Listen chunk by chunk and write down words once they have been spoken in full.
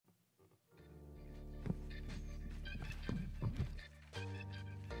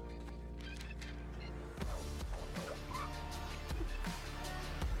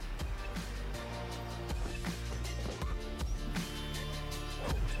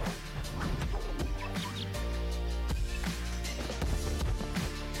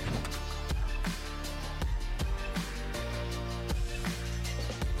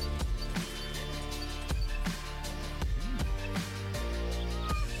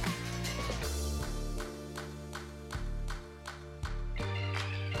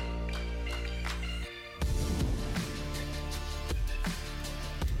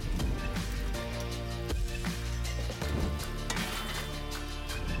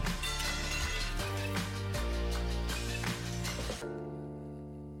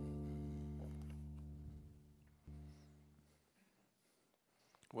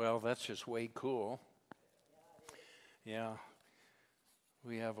Well, that's just way cool. Yeah,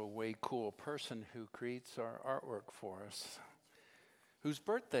 we have a way cool person who creates our artwork for us, whose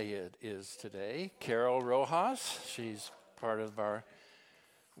birthday it is today, Carol Rojas. She's part of our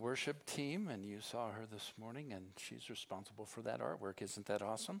worship team, and you saw her this morning, and she's responsible for that artwork. Isn't that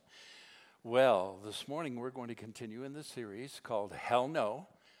awesome? Well, this morning we're going to continue in the series called Hell No.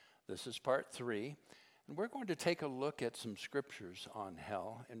 This is part 3. And we're going to take a look at some scriptures on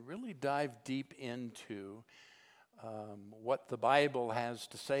hell and really dive deep into what the Bible has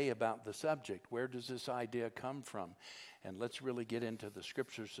to say about the subject. Where does this idea come from? And let's really get into the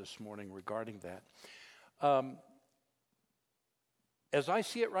scriptures this morning regarding that. As I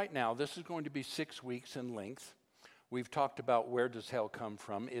see it right now, this is going to be 6 weeks in length. We've talked about where does hell come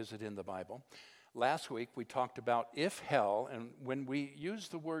from? Is it in the Bible? Last week we talked about if hell, and when we use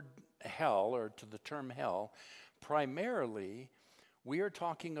the word hell or to the term hell, primarily we are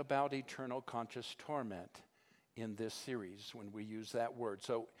talking about eternal conscious torment in this series when we use that word.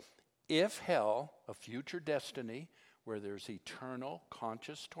 So if hell, a future destiny where there's eternal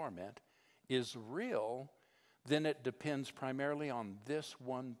conscious torment, is real, then it depends primarily on this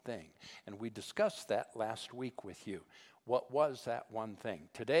one thing. And we discussed that last week with you. What was that one thing?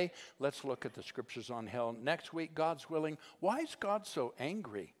 Today, let's look at the scriptures on hell. Next week, God's willing, why is God so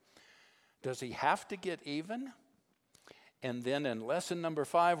angry? Does he have to get even? And then in lesson number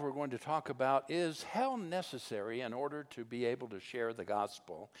 5, we're going to talk about, is hell necessary in order to be able to share the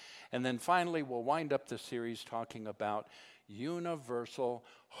gospel? And then finally, we'll wind up the series talking about universal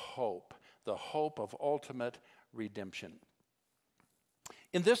hope, the hope of ultimate redemption.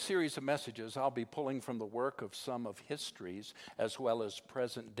 In this series of messages, I'll be pulling from the work of some of history's as well as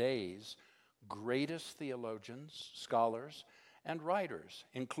present day's greatest theologians, scholars, and writers,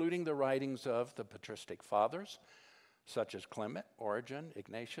 including the writings of the patristic fathers, such as Clement, Origen,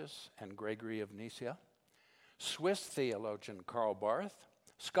 Ignatius, and Gregory of Nyssa, Swiss theologian Karl Barth,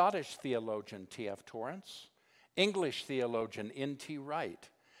 Scottish theologian T.F. Torrance, English theologian N.T. Wright,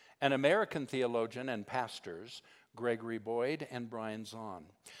 and American theologian and pastors Gregory Boyd and Brian Zahn.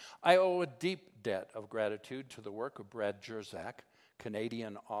 I owe a deep debt of gratitude to the work of Brad Jersak,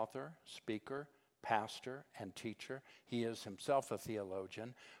 Canadian author, speaker, pastor, and teacher. He is himself a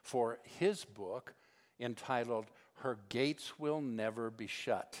theologian, for his book entitled Her Gates Will Never Be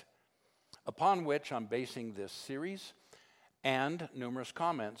Shut, upon which I'm basing this series and numerous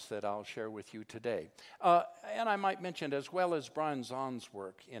comments that I'll share with you today. And I might mention, as well as Brian Zahn's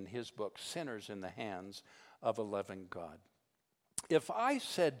work in his book, Sinners in the Hands of a Loving God. If I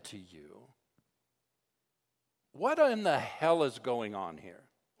said to you, what in the hell is going on here?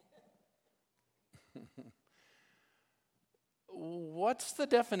 What's the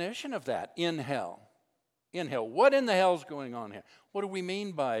definition of that? In hell. In hell. What in the hell is going on here? What do we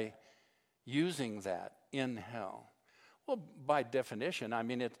mean by using that, in hell? Well, by definition, I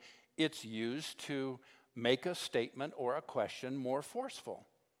mean it's used to make a statement or a question more forceful.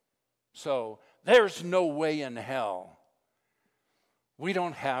 So, there's no way in hell. We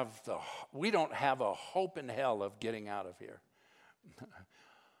don't have a hope in hell of getting out of here.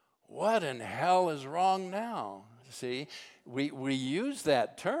 What in hell is wrong now? See, we use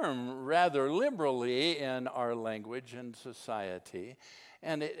that term rather liberally in our language and society,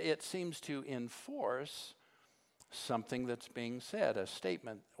 and it seems to enforce something that's being said, a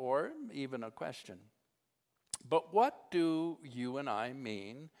statement or even a question. But what do you and I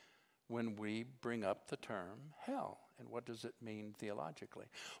mean when we bring up the term hell? And what does it mean theologically?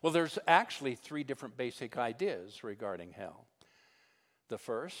 Well, there's actually 3 different basic ideas regarding hell. The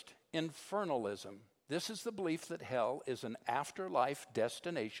first, infernalism. This is the belief that hell is an afterlife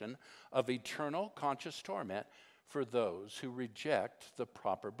destination of eternal conscious torment for those who reject the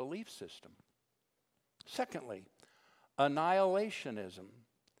proper belief system. Secondly, annihilationism.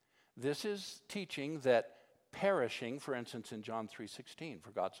 This is teaching that perishing, for instance, in John 3:16,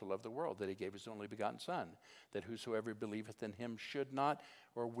 for God so loved the world that he gave his only begotten Son, that whosoever believeth in him should not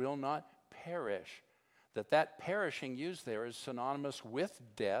or will not perish. That perishing used there is synonymous with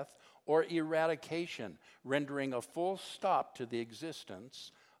death or eradication, rendering a full stop to the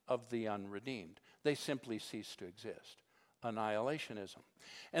existence of the unredeemed. They simply cease to exist. Annihilationism.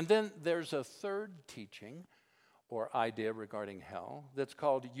 And then there's a third teaching or idea regarding hell that's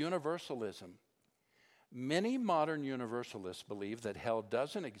called universalism. Many modern universalists believe that hell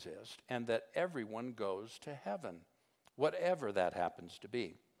doesn't exist and that everyone goes to heaven, whatever that happens to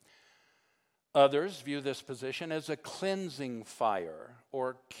be. Others view this position as a cleansing fire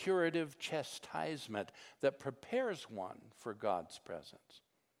or curative chastisement that prepares one for God's presence,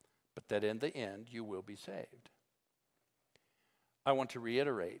 but that in the end you will be saved. I want to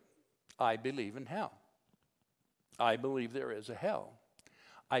reiterate, I believe in hell. I believe there is a hell.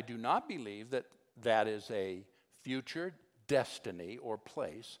 I do not believe that that is a future destiny or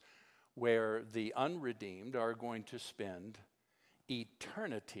place where the unredeemed are going to spend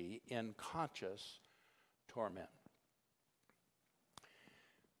eternity in conscious torment.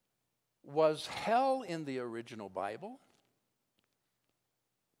 Was hell in the original Bible?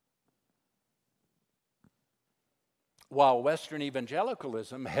 While Western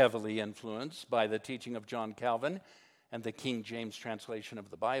evangelicalism, heavily influenced by the teaching of John Calvin and the King James translation of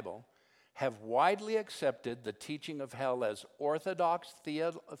the Bible, have widely accepted the teaching of hell as orthodox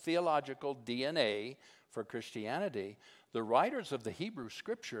theological DNA for Christianity, the writers of the Hebrew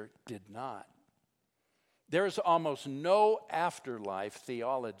Scripture did not. There is almost no afterlife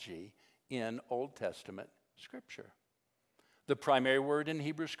theology in Old Testament Scripture. The primary word in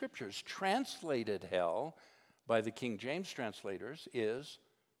Hebrew Scriptures, translated hell by the King James translators, is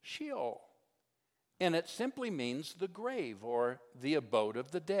Sheol. And it simply means the grave or the abode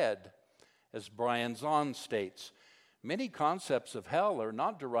of the dead. As Brian Zahn states, many concepts of hell are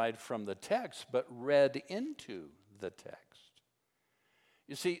not derived from the text, but read into the text.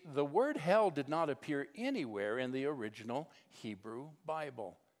 You see, the word hell did not appear anywhere in the original Hebrew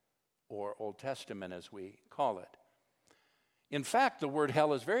Bible, or Old Testament as we call it. In fact, the word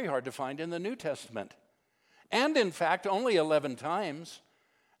hell is very hard to find in the New Testament. And in fact, only 11 times.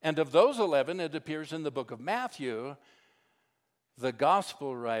 And of those 11, it appears in the book of Matthew, the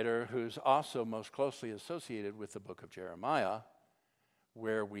gospel writer who's also most closely associated with the book of Jeremiah,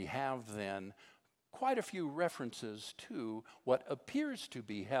 where we have then quite a few references to what appears to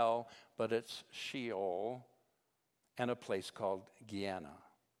be hell, but it's Sheol and a place called Gehenna.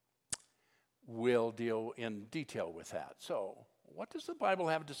 We'll deal in detail with that. So, what does the Bible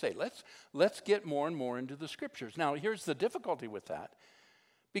have to say? Let's get more and more into the Scriptures. Now, here's the difficulty with that.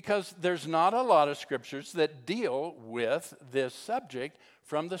 Because there's not a lot of scriptures that deal with this subject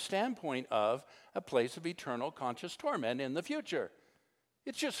from the standpoint of a place of eternal conscious torment in the future.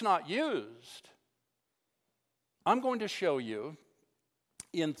 It's just not used. I'm going to show you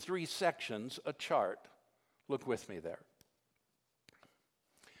in 3 sections a chart. Look with me there.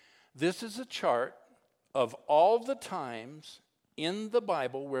 This is a chart of all the times in the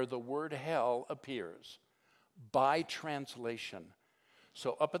Bible where the word hell appears by translation.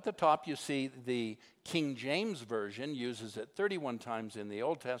 So up at the top, you see the King James Version uses it 31 times in the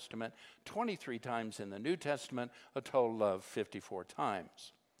Old Testament, 23 times in the New Testament, a total of 54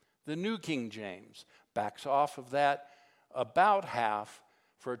 times. The New King James backs off of that about half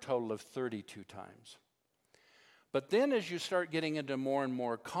for a total of 32 times. But then as you start getting into more and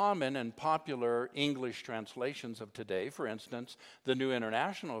more common and popular English translations of today, for instance, the New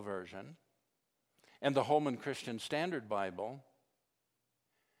International Version and the Holman Christian Standard Bible,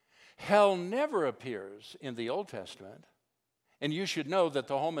 hell never appears in the Old Testament. And you should know that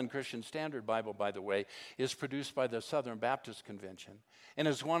the Holman Christian Standard Bible, by the way, is produced by the Southern Baptist Convention and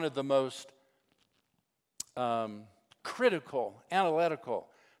is one of the most critical, analytical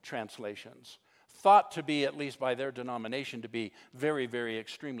translations, thought to be, at least by their denomination, to be very, very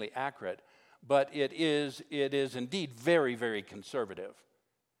extremely accurate. But it is indeed very, very conservative.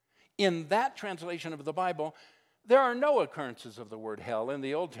 In that translation of the Bible, there are no occurrences of the word hell in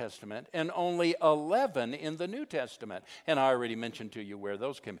the Old Testament and only 11 in the New Testament. And I already mentioned to you where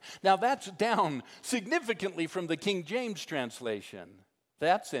those came. Now that's down significantly from the King James translation.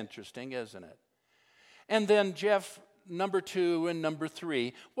 That's interesting, isn't it? And then Jeff, number 2 and number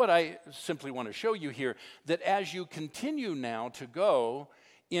 3, what I simply want to show you here, that as you continue now to go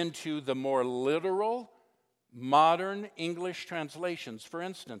into the more literal, modern English translations, for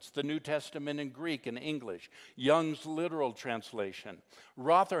instance, the New Testament in Greek and English, Young's literal translation,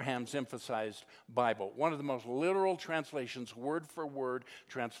 Rotherham's emphasized Bible, one of the most literal translations, word for word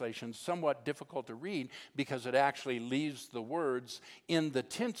translations, somewhat difficult to read because it actually leaves the words in the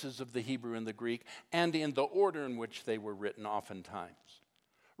tenses of the Hebrew and the Greek and in the order in which they were written oftentimes.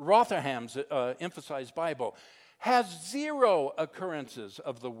 Rotherham's emphasized Bible has 0 occurrences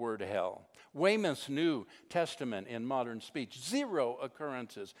of the word hell. Weymouth's New Testament in modern speech, 0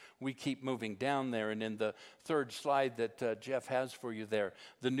 occurrences. We keep moving down there, and in the 3rd slide that Jeff has for you there,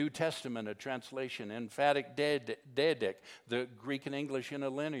 the New Testament, a translation, emphatic deictic, the Greek and English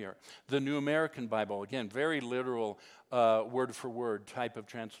interlinear. The New American Bible, again, very literal word for word type of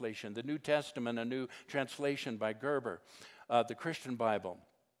translation. The New Testament, a new translation by Gerber. The Christian Bible,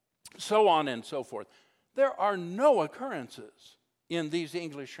 so on and so forth. There are no occurrences in these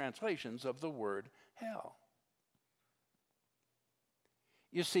English translations of the word hell.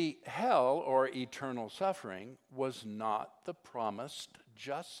 You see, hell, or eternal suffering, was not the promised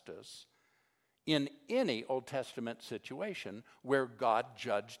justice in any Old Testament situation where God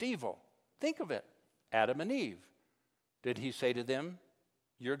judged evil. Think of it. Adam and Eve. Did he say to them,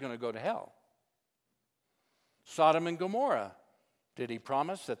 you're going to go to hell? Sodom and Gomorrah. Did he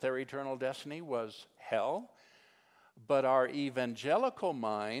promise that their eternal destiny was hell? But our evangelical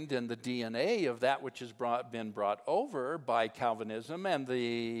mind and the DNA of that which has been brought over by Calvinism and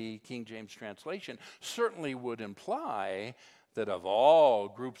the King James translation certainly would imply that of all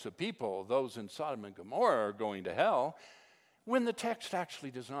groups of people, those in Sodom and Gomorrah are going to hell, when the text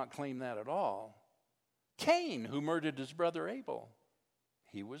actually does not claim that at all. Cain, who murdered his brother Abel,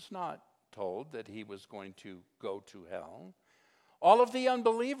 he was not told that he was going to go to hell. All of the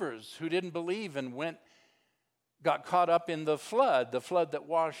unbelievers who didn't believe and got caught up in the flood that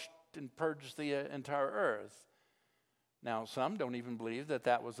washed and purged the entire earth. Now, some don't even believe that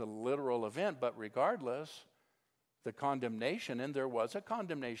that was a literal event, but regardless, the condemnation, and there was a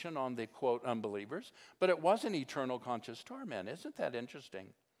condemnation on the, quote, unbelievers, but it wasn't eternal conscious torment. Isn't that interesting?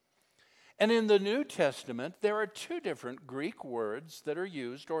 And in the New Testament, there are two different Greek words that are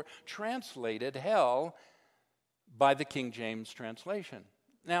used or translated hell by the King James translation.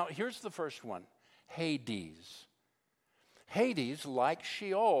 Now, here's the first one, Hades. Hades, like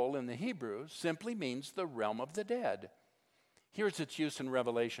Sheol in the Hebrew, simply means the realm of the dead. Here's its use in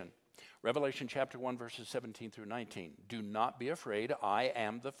Revelation. Revelation chapter 1, verses 17 through 19. Do not be afraid, I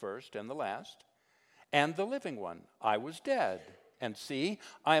am the first and the last, and the living one. I was dead, and see,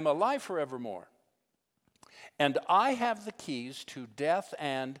 I am alive forevermore. And I have the keys to death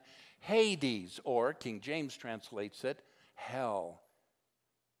and Hades, or King James translates it, hell.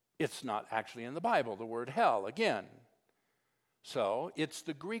 It's not actually in the Bible, the word hell, again. So it's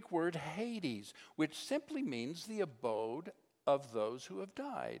the Greek word Hades, which simply means the abode of those who have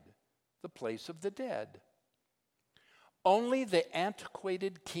died, the place of the dead. Only the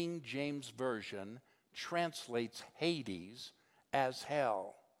antiquated King James Version translates Hades as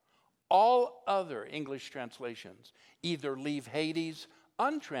hell. All other English translations either leave Hades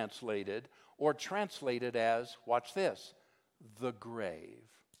untranslated or translated as, watch this, the grave.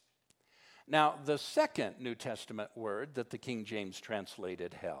 Now, the second New Testament word that the King James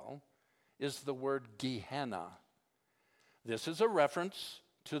translated hell is the word Gehenna. This is a reference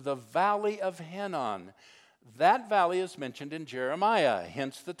to the valley of Hinnom. That valley is mentioned in Jeremiah,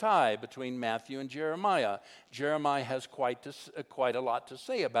 hence the tie between Matthew and Jeremiah. Jeremiah has quite a lot to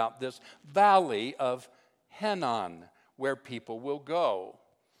say about this valley of Hinnom, where people will go.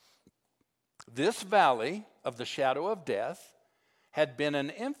 This valley of the shadow of death had been an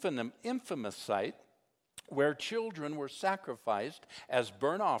infamous site where children were sacrificed as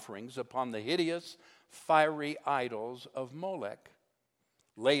burnt offerings upon the hideous, fiery idols of Molech.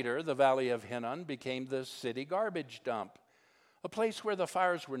 Later, the valley of Hinnom became the city garbage dump, a place where the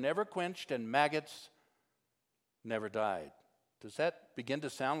fires were never quenched and maggots never died. Does that begin to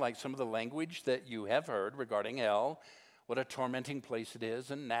sound like some of the language that you have heard regarding hell? What a tormenting place it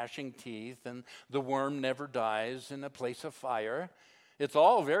is, and gnashing teeth, and the worm never dies in a place of fire. It's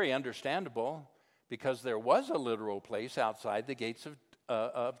all very understandable because there was a literal place outside the gates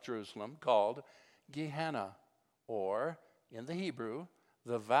of Jerusalem called Gehenna, or in the Hebrew,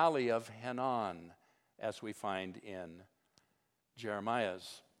 the valley of Hinnom, as we find in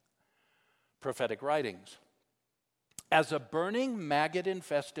Jeremiah's prophetic writings. As a burning,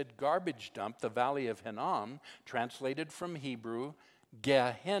 maggot-infested garbage dump, the valley of Hinnom, translated from Hebrew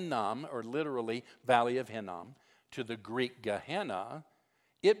Gehenna, or literally valley of Hinnom, to the Greek Gehenna,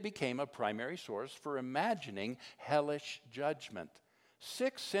 it became a primary source for imagining hellish judgment.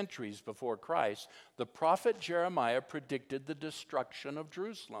 6 centuries before Christ, the prophet Jeremiah predicted the destruction of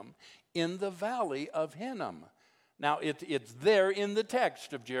Jerusalem in the valley of Hinnom. Now, it's there in the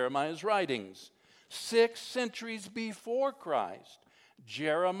text of Jeremiah's writings. 6 centuries before Christ,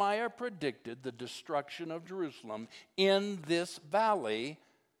 Jeremiah predicted the destruction of Jerusalem in this valley,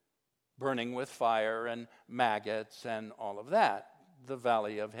 burning with fire and maggots and all of that, the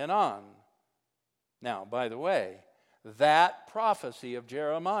valley of Hinnom. Now, by the way, that prophecy of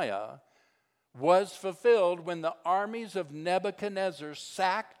Jeremiah was fulfilled when the armies of Nebuchadnezzar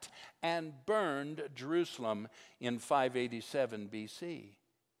sacked and burned Jerusalem in 587 BC.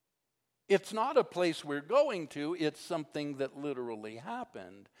 It's not a place we're going to, it's something that literally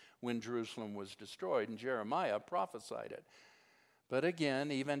happened when Jerusalem was destroyed, and Jeremiah prophesied it. But again,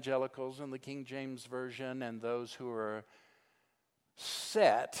 evangelicals in the King James Version and those who are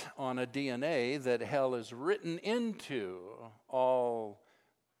set on a DNA that hell is written into all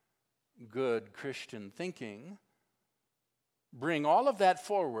good Christian thinking bring all of that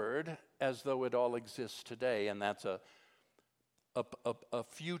forward as though it all exists today, and that's a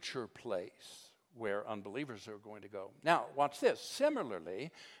future place where unbelievers are going to go. Now, watch this. Similarly,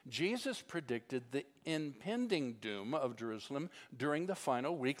 Jesus predicted the impending doom of Jerusalem during the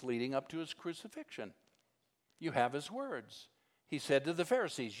final week leading up to his crucifixion. You have his words. He said to the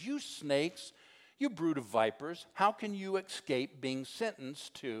Pharisees, "You snakes, you brood of vipers, how can you escape being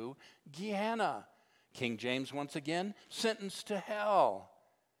sentenced to Gehenna?" King James, once again, sentenced to hell.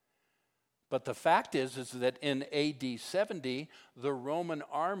 But the fact is that in AD 70, the Roman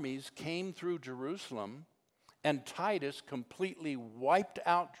armies came through Jerusalem, and Titus completely wiped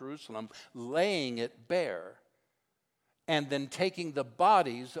out Jerusalem, laying it bare, and then taking the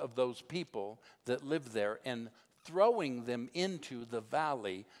bodies of those people that lived there and throwing them into the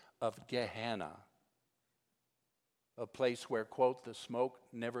valley of Gehenna, a place where, quote, the smoke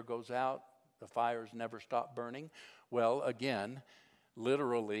never goes out, the fires never stop burning. Well, again,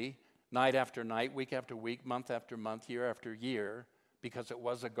 literally, night after night, week after week, month after month, year after year, because it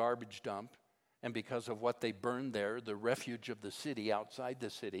was a garbage dump, and because of what they burned there, the refuge of the city outside the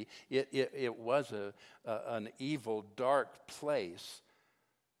city, it was an evil, dark place,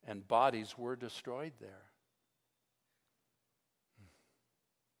 and bodies were destroyed there.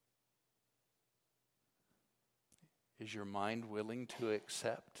 Is your mind willing to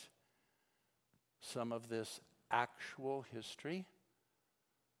accept some of this actual history,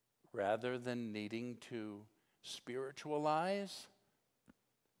 rather than needing to spiritualize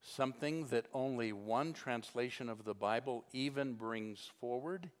something that only one translation of the Bible even brings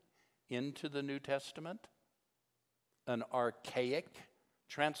forward into the New Testament? An archaic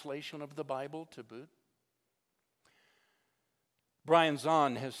translation of the Bible to boot? Brian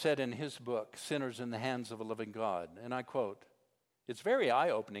Zahn has said in his book, Sinners in the Hands of a Living God, and I quote, "It's very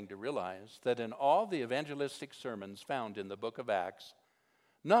eye-opening to realize that in all the evangelistic sermons found in the book of Acts,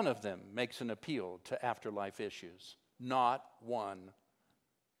 none of them makes an appeal to afterlife issues. Not one.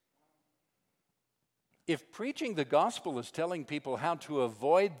 If preaching the gospel is telling people how to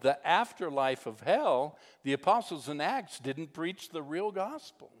avoid the afterlife of hell, the apostles in Acts didn't preach the real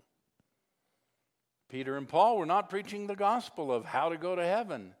gospel. Peter and Paul were not preaching the gospel of how to go to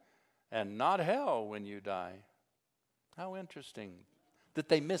heaven and not hell when you die." How interesting that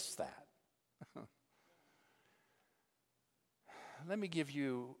they missed that. Let me give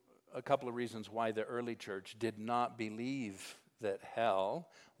you a couple of reasons why the early church did not believe that hell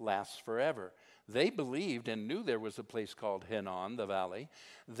lasts forever. They believed and knew there was a place called Hinnom, the valley.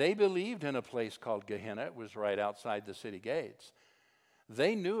 They believed in a place called Gehenna. It was right outside the city gates.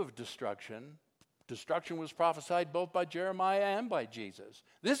 They knew of destruction. Destruction was prophesied both by Jeremiah and by Jesus.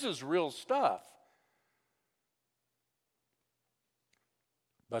 This is real stuff.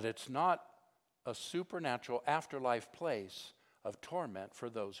 But it's not a supernatural afterlife place of torment for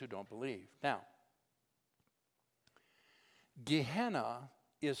those who don't believe. Now, Gehenna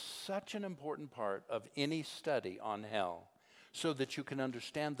is such an important part of any study on hell, so that you can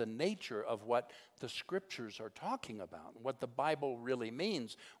understand the nature of what the scriptures are talking about, what the Bible really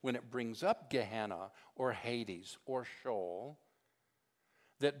means when it brings up Gehenna or Hades or Sheol,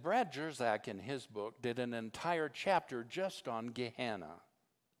 that Brad Jersak in his book did an entire chapter just on Gehenna.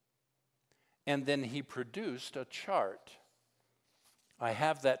 And then he produced a chart. I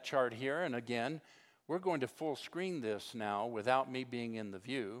have that chart here, and again, we're going to full screen this now without me being in the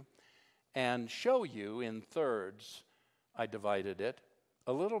view and show you in thirds, I divided it,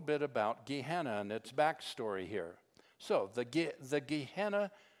 a little bit about Gehenna and its backstory here. So, the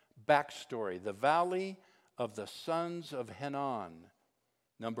Gehenna backstory, the valley of the sons of Hinnom.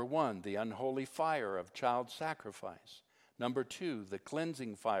 Number 1, the unholy fire of child sacrifice. Number 2, the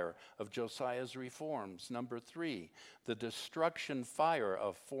cleansing fire of Josiah's reforms. Number 3, the destruction fire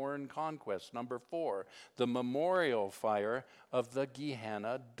of foreign conquest. Number 4, the memorial fire of the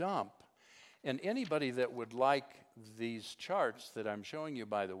Gehenna dump. And anybody that would like these charts that I'm showing you,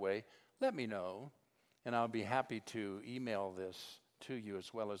 by the way, let me know, and I'll be happy to email this to you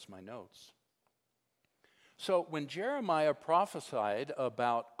as well as my notes. So when Jeremiah prophesied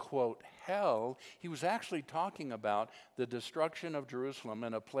about, quote, hell, he was actually talking about the destruction of Jerusalem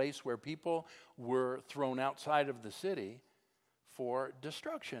in a place where people were thrown outside of the city for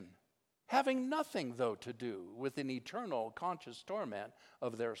destruction, having nothing, though, to do with an eternal conscious torment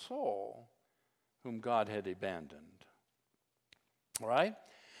of their soul, whom God had abandoned. All right?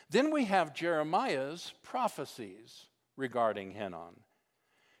 Then we have Jeremiah's prophecies regarding Hinnom.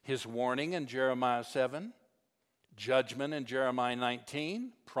 His warning in Jeremiah 7, judgment in Jeremiah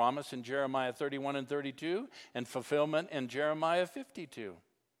 19, promise in Jeremiah 31 and 32, and fulfillment in Jeremiah 52.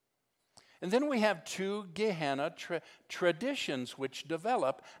 And then we have two Gehenna traditions which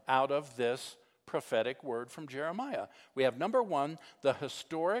develop out of this prophetic word from Jeremiah. We have number one, the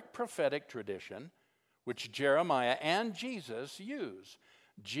historic prophetic tradition, which Jeremiah and Jesus use.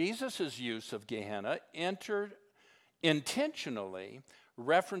 Jesus' use of Gehenna intentionally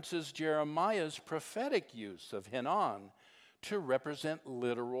references Jeremiah's prophetic use of Hinnom to represent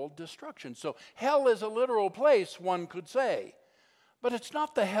literal destruction. So hell is a literal place, one could say. But it's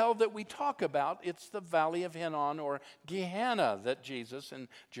not the hell that we talk about. It's the valley of Hinnom, or Gehenna, that Jesus and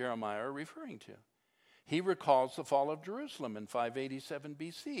Jeremiah are referring to. He recalls the fall of Jerusalem in 587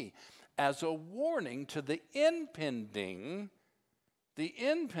 BC as a warning to the impending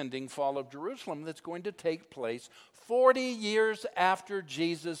fall of Jerusalem that's going to take place 40 years after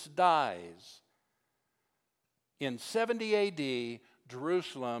Jesus dies. In 70 AD,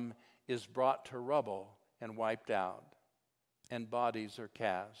 Jerusalem is brought to rubble and wiped out, and bodies are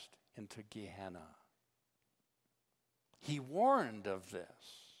cast into Gehenna. He warned of this.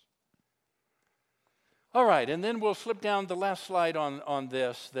 All right, and then we'll slip down. The last slide on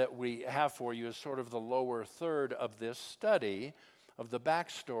this that we have for you is sort of the lower third of this study of the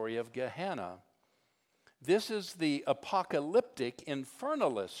backstory of Gehenna. This is the apocalyptic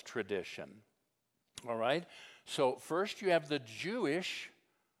infernalist tradition. All right, so first you have the Jewish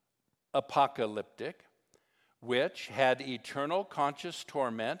apocalyptic, which had eternal conscious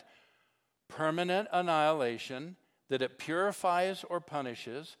torment, permanent annihilation, that it purifies or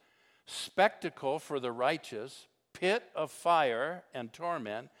punishes, spectacle for the righteous, pit of fire and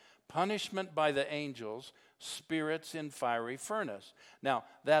torment, punishment by the angels, spirits in fiery furnace. Now,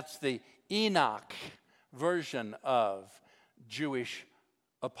 that's the Enoch version of Jewish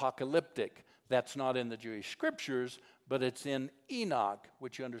apocalyptic. That's not in the Jewish scriptures, but it's in Enoch,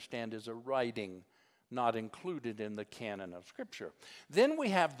 which you understand is a writing not included in the canon of Scripture. Then we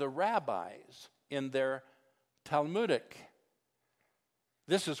have the rabbis in their Talmudic.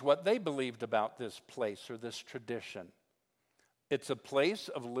 This is what they believed about this place or this tradition. It's a place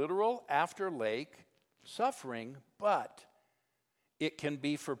of literal afterlake suffering, but it can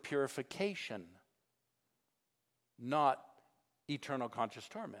be for purification, not eternal conscious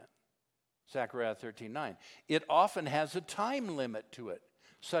torment. Zechariah 13:9. It often has a time limit to it,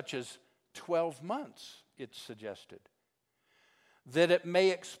 such as 12 months, it's suggested. That it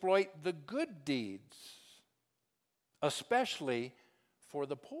may exploit the good deeds, especially for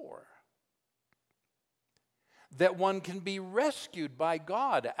the poor. That one can be rescued by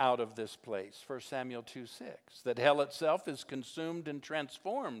God out of this place, 1 Samuel 2:6. That hell itself is consumed and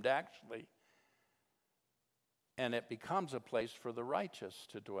transformed, actually. And it becomes a place for the righteous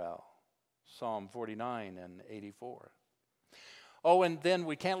to dwell, Psalm 49 and 84. Oh, and then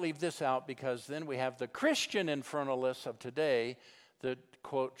we can't leave this out, because then we have the Christian infernalists of today, the,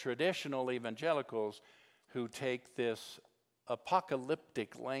 quote, traditional evangelicals, who take this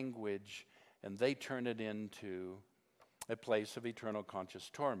apocalyptic language and they turn it into a place of eternal conscious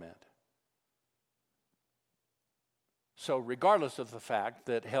torment. So regardless of the fact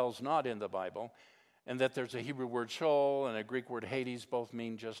that hell's not in the Bible, and that there's a Hebrew word Sheol and a Greek word Hades, both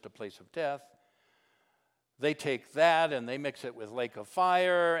mean just a place of death, they take that and they mix it with lake of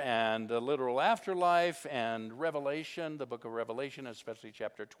fire and a literal afterlife and Revelation, the book of Revelation, especially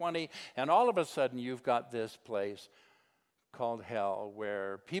chapter 20, and all of a sudden you've got this place called hell,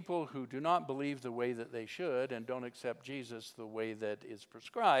 where people who do not believe the way that they should and don't accept Jesus the way that is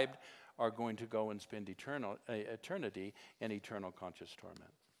prescribed are going to go and spend eternity in eternal conscious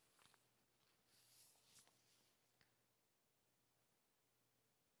torment.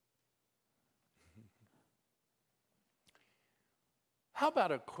 How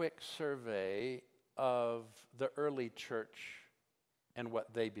about a quick survey of the early church and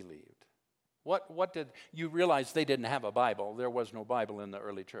what they believed? What did you realize? They didn't have a Bible. There was no Bible in the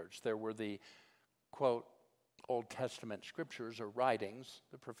early church. There were the, quote, Old Testament scriptures or writings,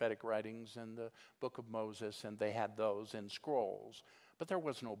 the prophetic writings and the book of Moses, and they had those in scrolls. But there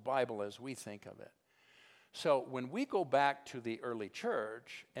was no Bible as we think of it. So when we go back to the early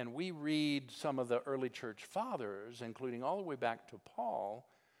church and we read some of the early church fathers, including all the way back to Paul,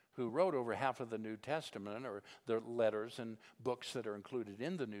 who wrote over half of the New Testament, or the letters and books that are included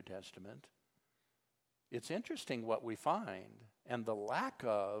in the New Testament, it's interesting what we find, and the lack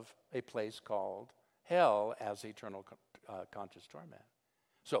of a place called hell as eternal conscious torment.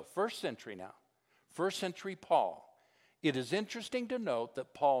 So first century Paul. It is interesting to note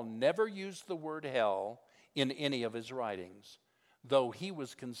that Paul never used the word hell in any of his writings, though he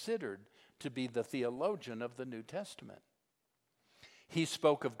was considered to be the theologian of the New Testament. He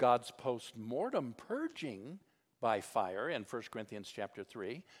spoke of God's post-mortem purging by fire in 1 Corinthians chapter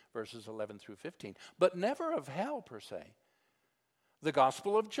 3, verses 11 through 15, but never of hell per se. The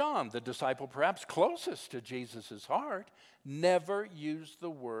Gospel of John, the disciple perhaps closest to Jesus' heart, never used the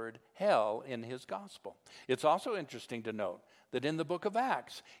word hell in his gospel. It's also interesting to note that in the book of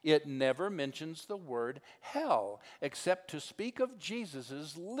Acts, it never mentions the word hell, except to speak of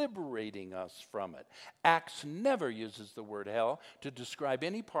Jesus' liberating us from it. Acts never uses the word hell to describe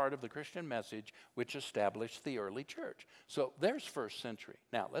any part of the Christian message which established the early church. So there's first century.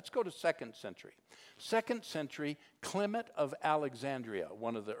 Now, let's go to second century. Second century, Clement of Alexandria,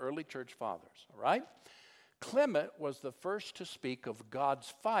 one of the early church fathers, all right? Clement was the first to speak of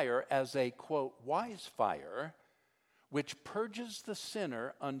God's fire as a, quote, wise fire, which purges the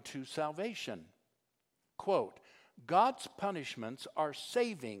sinner unto salvation. Quote, God's punishments are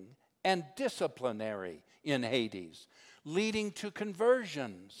saving and disciplinary in Hades, leading to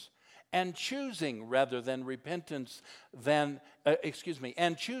conversions and choosing rather than repentance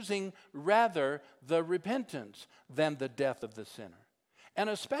and choosing rather the repentance than the death of the sinner. And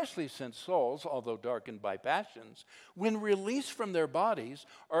especially since souls, although darkened by passions, when released from their bodies,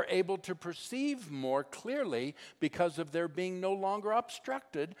 are able to perceive more clearly because of their being no longer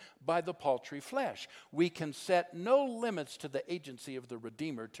obstructed by the paltry flesh. We can set no limits to the agency of the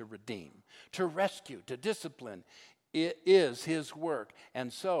Redeemer to redeem, to rescue, to discipline. It is his work,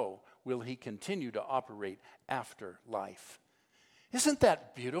 and so will he continue to operate after life. Isn't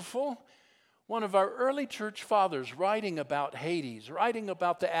that beautiful? One of our early church fathers writing about Hades, writing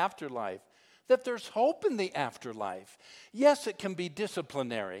about the afterlife, that there's hope in the afterlife. Yes, it can be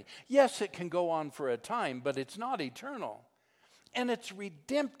disciplinary. Yes, it can go on for a time, but it's not eternal. And it's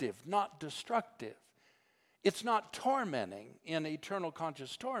redemptive, not destructive. It's not tormenting in eternal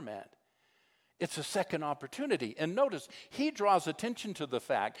conscious torment. It's a second opportunity. And notice, he draws attention to the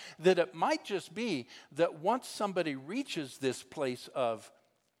fact that it might just be that once somebody reaches this place of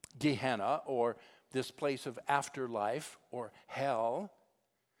Gehenna, or this place of afterlife, or hell,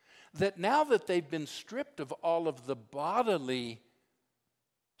 that now that they've been stripped of all of the bodily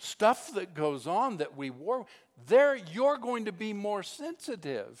stuff that goes on that we wore, there you're going to be more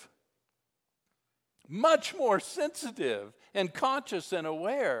sensitive, much more sensitive and conscious and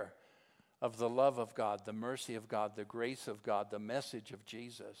aware of the love of God, the mercy of God, the grace of God, the message of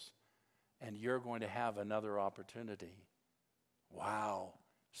Jesus, and you're going to have another opportunity. Wow.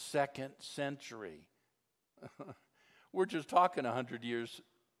 Second century. We're just talking 100 years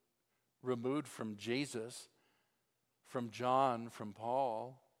removed from Jesus, from John, from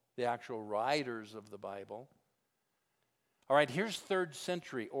Paul, the actual writers of the Bible. All right, here's third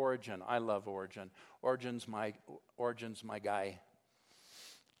century Origen. I love Origen. Origen's my guy.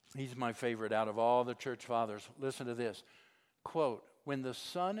 He's my favorite out of all the church fathers. Listen to this. Quote, when the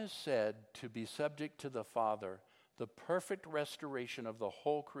Son is said to be subject to the Father, the perfect restoration of the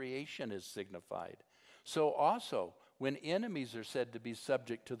whole creation is signified. So also, when enemies are said to be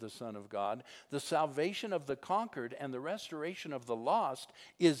subject to the Son of God, the salvation of the conquered and the restoration of the lost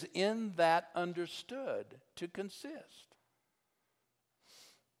is in that understood to consist.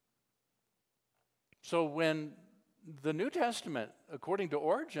 So when the New Testament, according to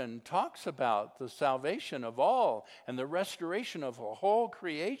Origen, talks about the salvation of all and the restoration of a whole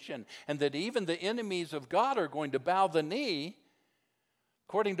creation, and that even the enemies of God are going to bow the knee,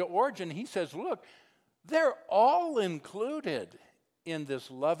 according to Origen, he says, look, they're all included in this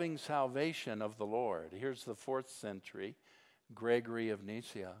loving salvation of the Lord. Here's the 4th century, Gregory of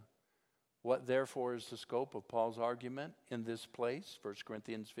Nyssa. What therefore is the scope of Paul's argument in this place, 1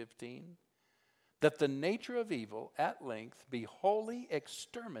 Corinthians 15? That the nature of evil at length be wholly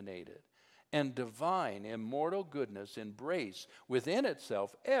exterminated, and divine immortal goodness embrace within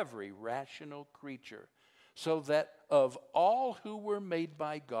itself every rational creature, so that of all who were made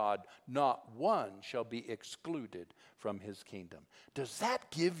by God, not one shall be excluded from his kingdom. Does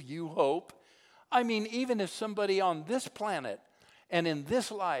that give you hope? I mean, even if somebody on this planet and in this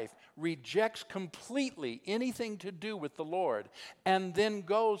life rejects completely anything to do with the Lord and then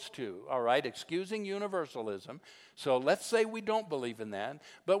goes to, all right, excusing universalism. So let's say we don't believe in that,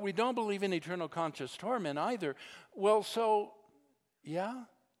 but we don't believe in eternal conscious torment either. Well, so, yeah,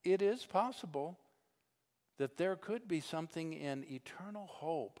 it is possible that there could be something in eternal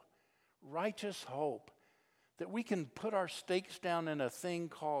hope, righteous hope, that we can put our stakes down in a thing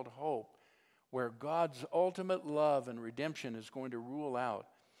called hope, where God's ultimate love and redemption is going to rule out,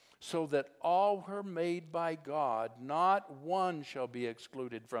 so that all were made by God, not one shall be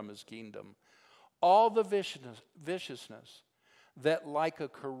excluded from his kingdom. All the viciousness that like a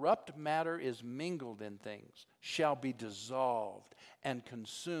corrupt matter is mingled in things shall be dissolved and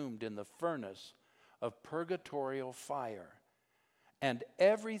consumed in the furnace of purgatorial fire, and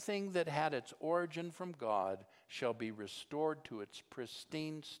everything that had its origin from God shall be restored to its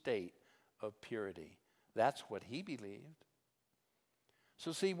pristine state of purity. That's what he believed.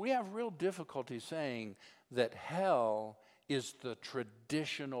 So see, we have real difficulty saying that hell is the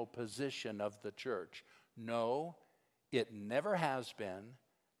traditional position of the church. No, it never has been,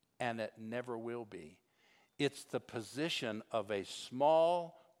 and it never will be. It's the position of a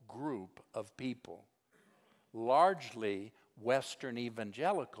small group of people, largely Western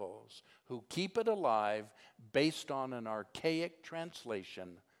evangelicals, who keep it alive based on an archaic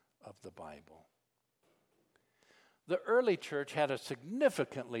translation of the Bible. The early church had a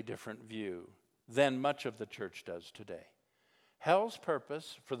significantly different view than much of the church does today. Hell's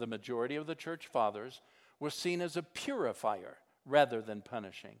purpose for the majority of the church fathers was seen as a purifier rather than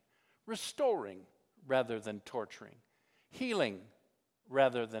punishing, restoring rather than torturing, healing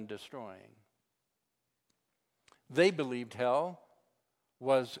rather than destroying. They believed hell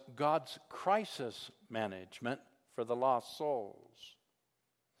was God's crisis management for the lost souls.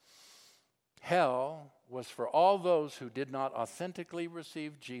 Hell was for all those who did not authentically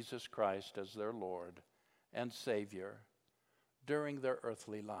receive Jesus Christ as their Lord and Savior during their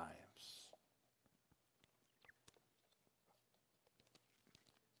earthly lives.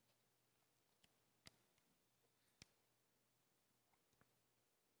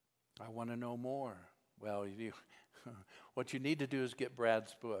 I want to know more. Well, what you need to do is get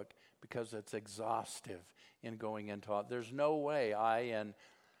Brad's book, because it's exhaustive in going into it. There's no way in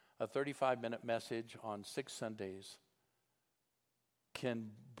a 35-minute message on 6 Sundays can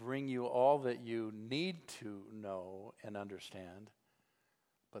bring you all that you need to know and understand.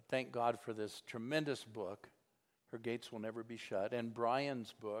 But thank God for this tremendous book, Her Gates Will Never Be Shut, and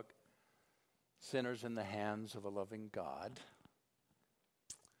Brian's book, Sinners in the Hands of a Loving God.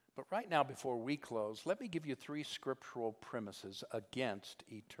 But right now, before we close, let me give you 3 scriptural premises against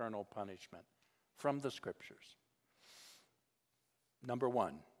eternal punishment from the Scriptures. Number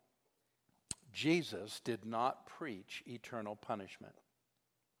 1, Jesus did not preach eternal punishment.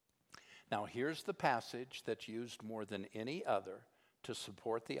 Now, here's the passage that's used more than any other to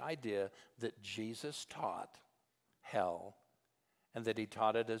support the idea that Jesus taught hell and that he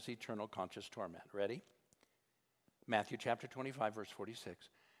taught it as eternal conscious torment. Ready? Matthew chapter 25, verse 46.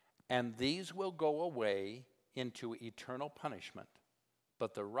 And these will go away into eternal punishment,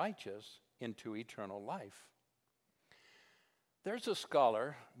 but the righteous into eternal life. There's a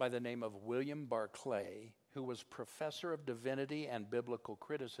scholar by the name of William Barclay who was professor of divinity and biblical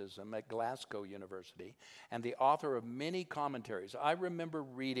criticism at Glasgow University and the author of many commentaries. I remember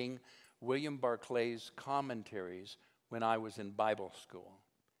reading William Barclay's commentaries when I was in Bible school.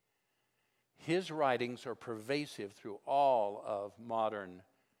 His writings are pervasive through all of modern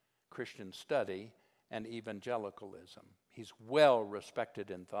Christian study and evangelicalism. He's well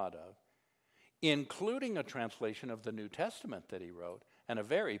respected and thought of, including a translation of the New Testament that he wrote and a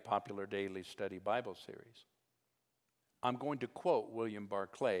very popular daily study Bible series. I'm going to quote William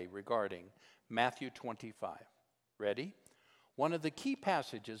Barclay regarding Matthew 25. Ready? One of the key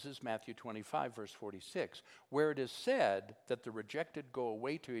passages is Matthew 25, verse 46, where it is said that the rejected go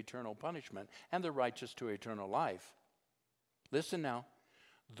away to eternal punishment and the righteous to eternal life. Listen now.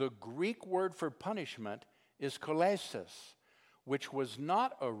 The Greek word for punishment is kolesis, which was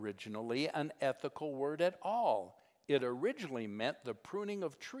not originally an ethical word at all. It originally meant the pruning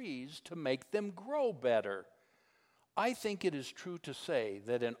of trees to make them grow better. I think it is true to say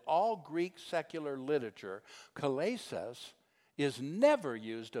that in all Greek secular literature, kolesis is never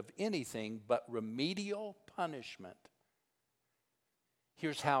used of anything but remedial punishment.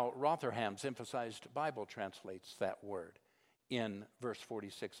 Here's how Rotherham's Emphasized Bible translates that word in verse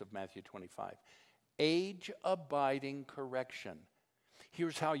 46 of Matthew 25. Age-abiding correction.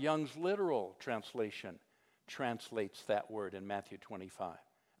 Here's how Young's literal translation translates that word in Matthew 25.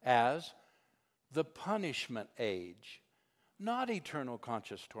 As the punishment age, not eternal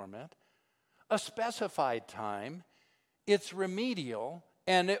conscious torment, a specified time, it's remedial,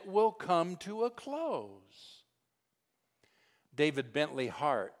 and it will come to a close. David Bentley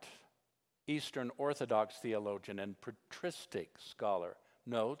Hart, Eastern Orthodox theologian and patristic scholar,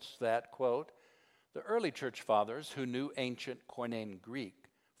 notes that, quote, the early church fathers who knew ancient Koine Greek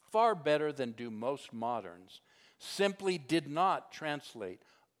far better than do most moderns simply did not translate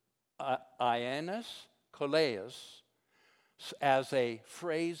aianos koleos as a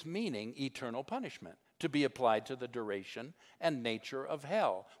phrase meaning eternal punishment to be applied to the duration and nature of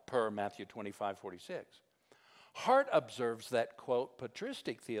hell, per Matthew 25:46. Hart observes that, quote,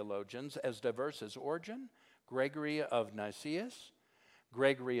 patristic theologians as diverse as Origen, Gregory of Nyssa,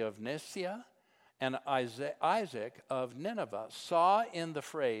 and Isaac of Nineveh saw in the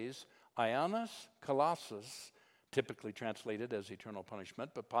phrase Ionis Colossus, typically translated as eternal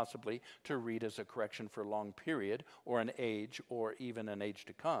punishment, but possibly to read as a correction for a long period or an age or even an age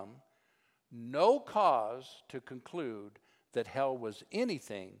to come, no cause to conclude that hell was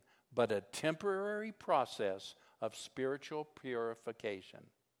anything but a temporary process of spiritual purification.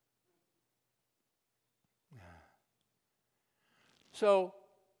 So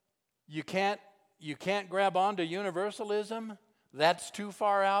you can't grab onto universalism? That's too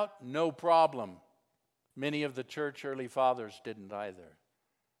far out? No problem. Many of the church early fathers didn't either.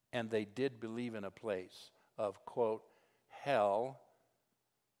 And they did believe in a place of, quote, hell,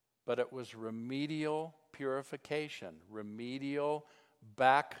 but it was remedial purification, remedial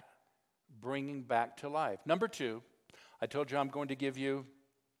bringing back to life. Number 2, I told you I'm going to give you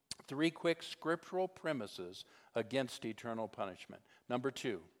 3 quick scriptural premises against eternal punishment. Number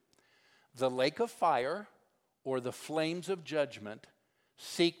 2, the lake of fire or the flames of judgment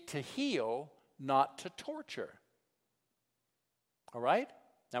seek to heal, not to torture. All right?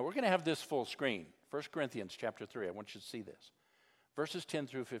 Now we're going to have this full screen. 1 Corinthians chapter 3. I want you to see this. Verses 10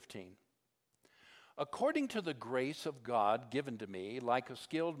 through 15. According to the grace of God given to me, like a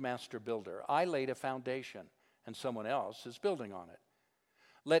skilled master builder, I laid a foundation, and someone else is building on it.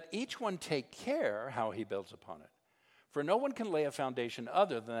 Let each one take care how he builds upon it. For no one can lay a foundation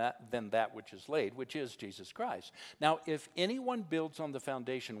other than that which is laid, which is Jesus Christ. Now, if anyone builds on the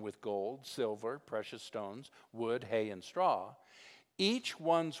foundation with gold, silver, precious stones, wood, hay, and straw, each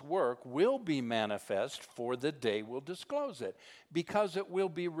one's work will be manifest, for the day will disclose it, because it will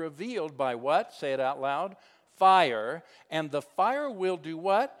be revealed by what? Say it out loud. Fire. And the fire will do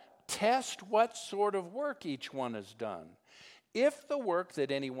what? Test what sort of work each one has done. If the work that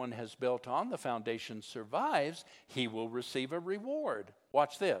anyone has built on the foundation survives, he will receive a reward.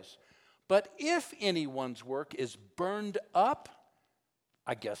 Watch this. But if anyone's work is burned up,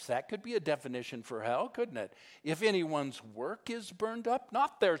 I guess that could be a definition for hell, couldn't it? If anyone's work is burned up,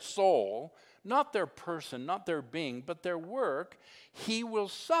 not their soul, not their person, not their being, but their work, he will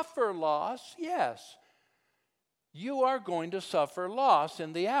suffer loss. Yes, you are going to suffer loss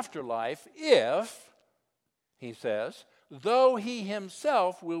in the afterlife if, he says, though he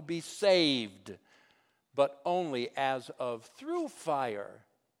himself will be saved, but only as of through fire,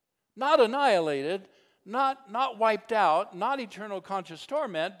 not annihilated, not wiped out, not eternal conscious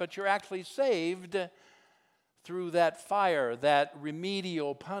torment, but you're actually saved through that fire, that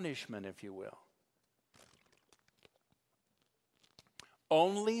remedial punishment, if you will.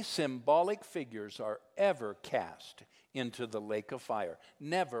 Only symbolic figures are ever cast into the lake of fire,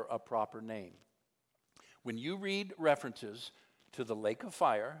 never a proper name. When you read references to the lake of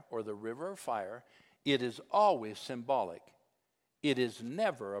fire or the river of fire, it is always symbolic. It is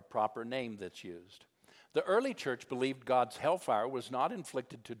never a proper name that's used. The early church believed God's hellfire was not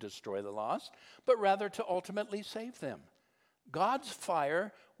inflicted to destroy the lost, but rather to ultimately save them. God's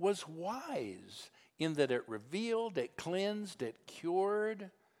fire was wise in that it revealed, it cleansed, it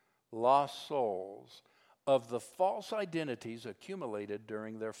cured lost souls of the false identities accumulated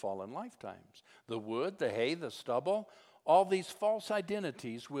during their fallen lifetimes. The wood, the hay, the stubble, all these false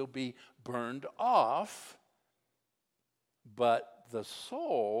identities will be burned off, but the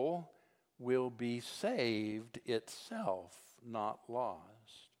soul will be saved itself, not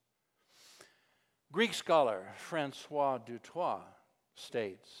lost. Greek scholar Francois Dutoit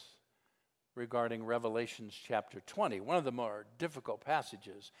states regarding Revelations chapter 20, one of the more difficult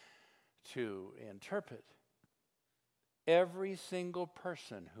passages to interpret. Every single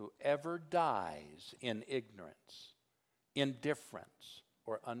person who ever dies in ignorance, indifference,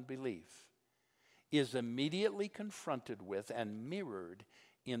 or unbelief is immediately confronted with and mirrored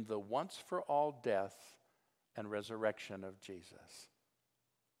in the once-for-all death and resurrection of Jesus.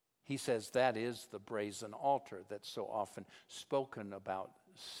 He says that is the brazen altar that's so often spoken about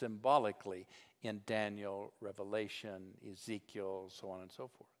symbolically in Daniel, Revelation, Ezekiel, so on and so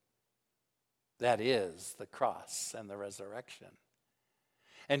forth. That is the cross and the resurrection.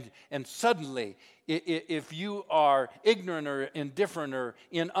 And suddenly, if you are ignorant or indifferent or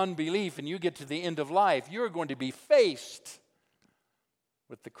in unbelief and you get to the end of life, you're going to be faced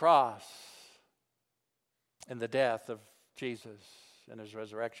with the cross and the death of Jesus and his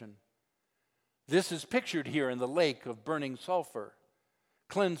resurrection. This is pictured here in the lake of burning sulfur,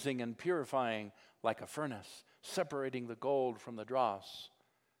 cleansing and purifying like a furnace, separating the gold from the dross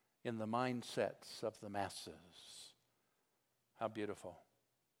in the mindsets of the masses. How beautiful.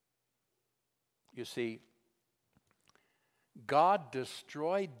 You see, God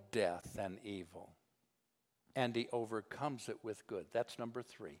destroyed death and evil and he overcomes it with good. That's number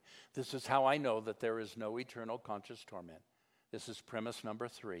 3. This is how I know that there is no eternal conscious torment. This is premise number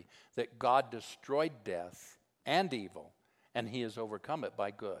 3, that God destroyed death and evil, and he has overcome it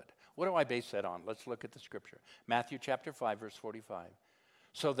by good. What do I base that on? Let's look at the scripture. Matthew chapter 5, verse 45.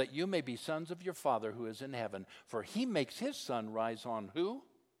 So that you may be sons of your Father who is in heaven, for he makes his sun rise on who?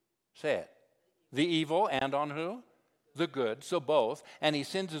 Say it. The evil, and on who? The good, so both. And he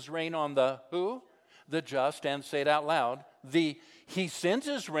sends his rain on the who? The just, and say it out loud. He sends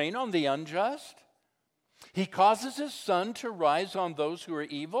his rain on the unjust? He causes his sun to rise on those who are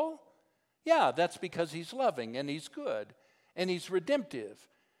evil? Yeah, that's because he's loving and he's good and he's redemptive.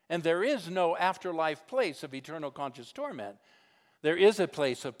 And there is no afterlife place of eternal conscious torment. There is a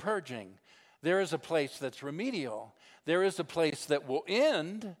place of purging. There is a place that's remedial. There is a place that will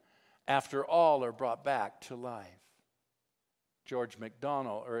end after all are brought back to life.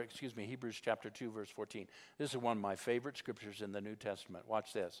 Hebrews chapter 2, verse 14. This is one of my favorite scriptures in the New Testament.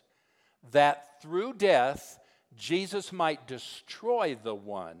 Watch this. That through death, Jesus might destroy the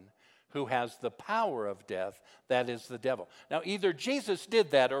one who has the power of death, that is the devil. Now, either Jesus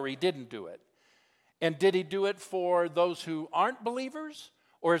did that or he didn't do it. And did he do it for those who aren't believers?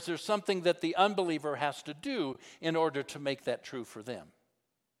 Or is there something that the unbeliever has to do in order to make that true for them?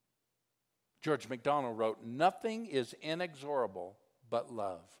 George MacDonald wrote, nothing is inexorable but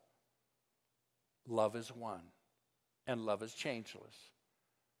love. Love is one, and love is changeless.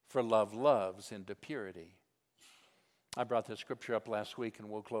 For love loves into purity. I brought this scripture up last week, and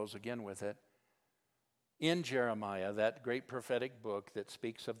we'll close again with it. In Jeremiah, that great prophetic book that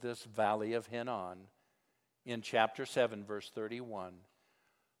speaks of this valley of Hinnom, in chapter 7, verse 31,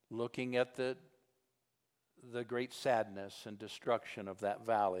 looking at the great sadness and destruction of that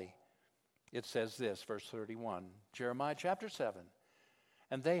valley, it says this, verse 31, Jeremiah chapter 7,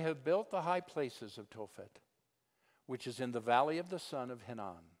 and they have built the high places of Tophet, which is in the valley of the son of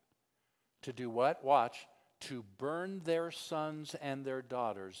Hinnom, to do what? Watch. To burn their sons and their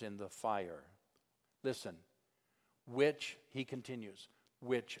daughters in the fire. Listen, which, he continues,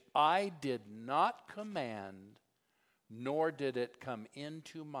 which I did not command, nor did it come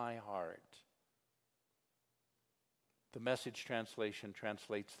into my heart. The Message translation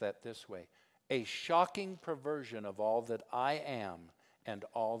translates that this way. A shocking perversion of all that I am and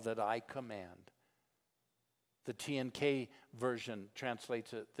all that I command. The TNK version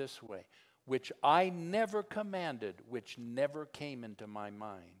translates it this way. Which I never commanded, which never came into my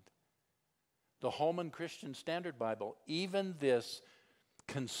mind. The Holman Christian Standard Bible, even this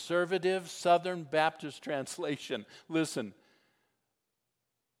conservative Southern Baptist translation, listen,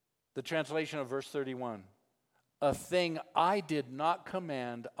 the translation of verse 31, a thing I did not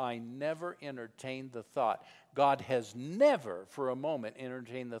command, I never entertained the thought. God has never for a moment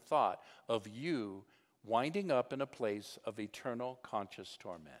entertained the thought of you winding up in a place of eternal conscious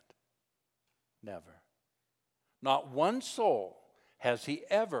torment. Never. Not one soul has he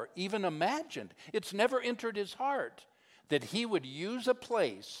ever even imagined. It's never entered his heart that he would use a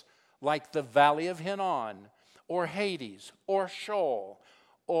place like the Valley of Hinnom or Hades or Sheol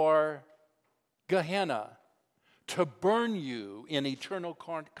or Gehenna to burn you in eternal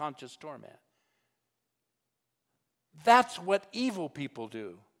conscious torment. That's what evil people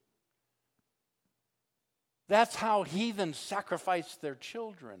do. That's how heathens sacrifice their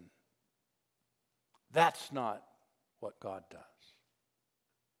children. That's not what God does.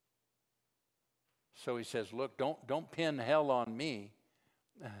 So he says, look, don't pin hell on me.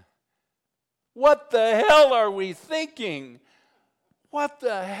 What the hell are we thinking? What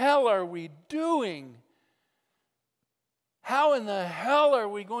the hell are we doing? How in the hell are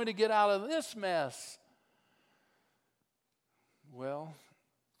we going to get out of this mess? Well,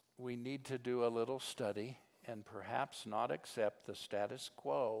 we need to do a little study and perhaps not accept the status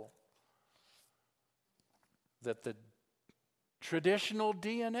quo that the traditional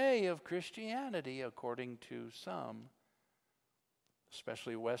DNA of Christianity, according to some,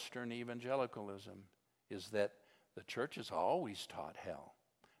 especially Western evangelicalism, is that the church has always taught hell.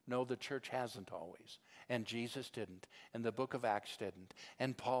 No, the church hasn't always. And Jesus didn't. And the book of Acts didn't.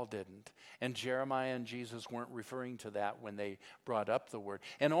 And Paul didn't. And Jeremiah and Jesus weren't referring to that when they brought up the word.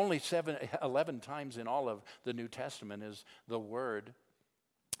 And only 11 times in all of the New Testament is the word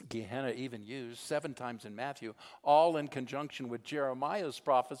Gehenna even used, 7 times in Matthew, all in conjunction with Jeremiah's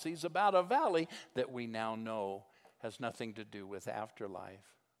prophecies about a valley that we now know has nothing to do with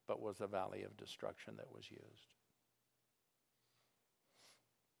afterlife, but was a valley of destruction that was used.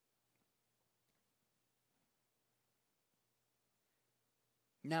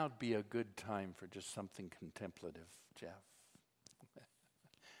 Now would be a good time for just something contemplative, Jeff.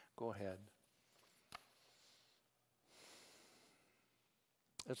 Go ahead.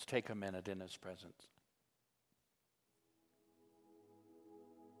 Let's take a minute in his presence.